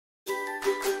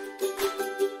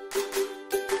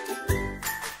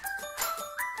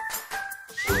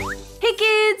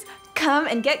come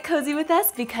and get cozy with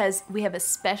us because we have a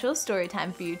special story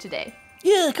time for you today.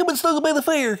 Yeah, come and snuggle by the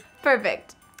fire.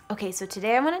 Perfect. Okay, so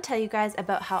today I want to tell you guys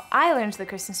about how I learned the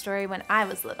Christmas story when I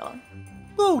was little.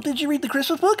 Oh, did you read the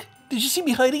Christmas book? Did you see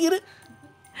me hiding in it?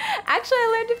 Actually,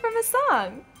 I learned it from a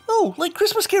song. Oh, like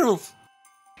Christmas carols.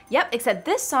 Yep, except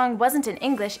this song wasn't in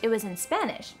English, it was in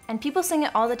Spanish. And people sing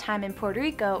it all the time in Puerto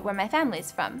Rico, where my family's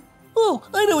from. Oh,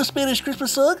 I know a Spanish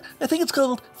Christmas song. I think it's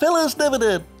called Feliz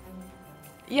Navidad.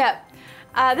 Yep.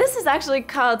 This is actually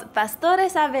called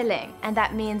Pastores a Belén, and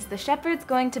that means the shepherds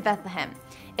going to Bethlehem.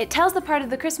 It tells the part of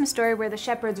the Christmas story where the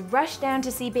shepherds rush down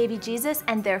to see baby Jesus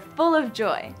and they're full of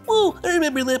joy. Whoa, I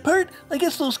remember that part. I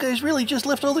guess those guys really just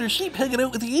left all their sheep hanging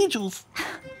out with the angels.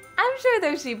 I'm sure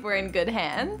their sheep were in good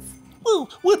hands. Well,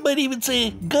 one might even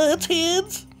say God's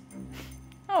hands.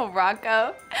 Oh,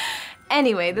 Rocco.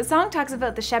 Anyway, the song talks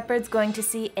about the shepherds going to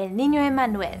see El Niño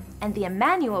Emmanuel, and the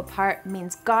Emmanuel part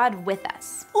means God with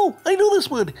us. Oh, I know this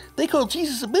one. They call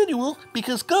Jesus Emmanuel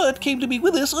because God came to be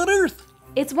with us on earth.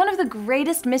 It's one of the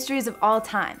greatest mysteries of all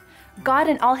time. God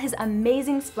in all his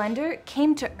amazing splendor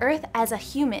came to earth as a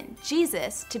human,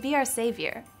 Jesus, to be our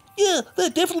savior. Yeah,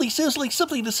 that definitely sounds like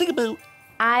something to sing about.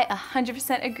 I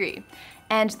 100% agree.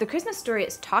 And the Christmas story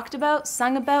is talked about,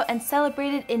 sung about, and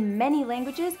celebrated in many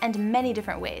languages and many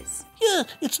different ways. Yeah,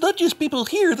 it's not just people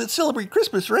here that celebrate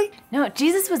Christmas, right? No,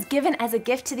 Jesus was given as a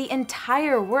gift to the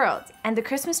entire world. And the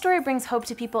Christmas story brings hope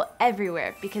to people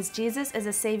everywhere because Jesus is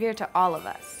a savior to all of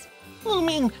us. Oh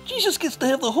man, Jesus gets to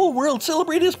have the whole world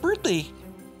celebrate his birthday.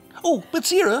 Oh, but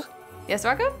Sierra. Yes,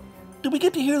 Rocco? Did we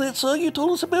get to hear that song you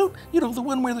told us about? You know, the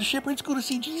one where the shepherds go to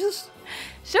see Jesus?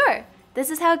 Sure. This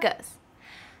is how it goes.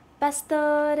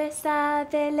 Pastores a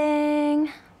Belén,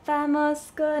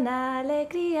 vamos con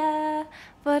alegría,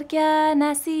 porque ha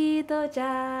nacido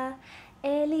ya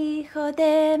el Hijo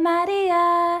de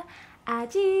María.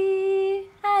 Allí,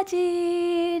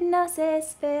 allí nos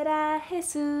espera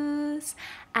Jesús.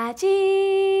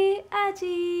 Allí,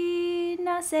 allí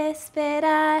nos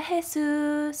espera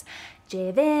Jesús.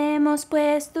 Llevemos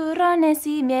pues turrones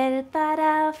y miel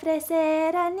para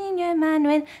ofrecer al niño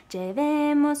Emmanuel.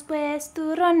 Llevemos pues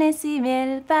turrones y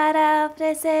miel para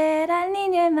ofrecer al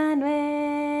niño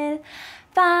Emmanuel.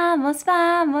 Vamos,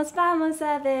 vamos, vamos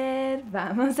a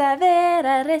ver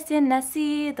al recién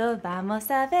nacido, vamos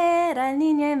a ver al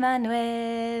niño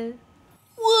Emmanuel.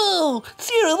 Whoa,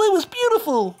 Sierra, that was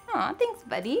beautiful. Aw, thanks,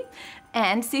 buddy.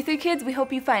 And C3 Kids, we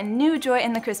hope you find new joy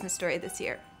in the Christmas story this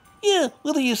year. Yeah,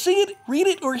 whether you sing it, read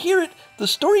it, or hear it, the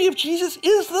story of Jesus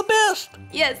is the best.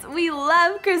 Yes, we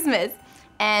love Christmas.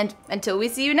 And until we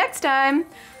see you next time,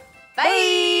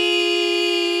 bye!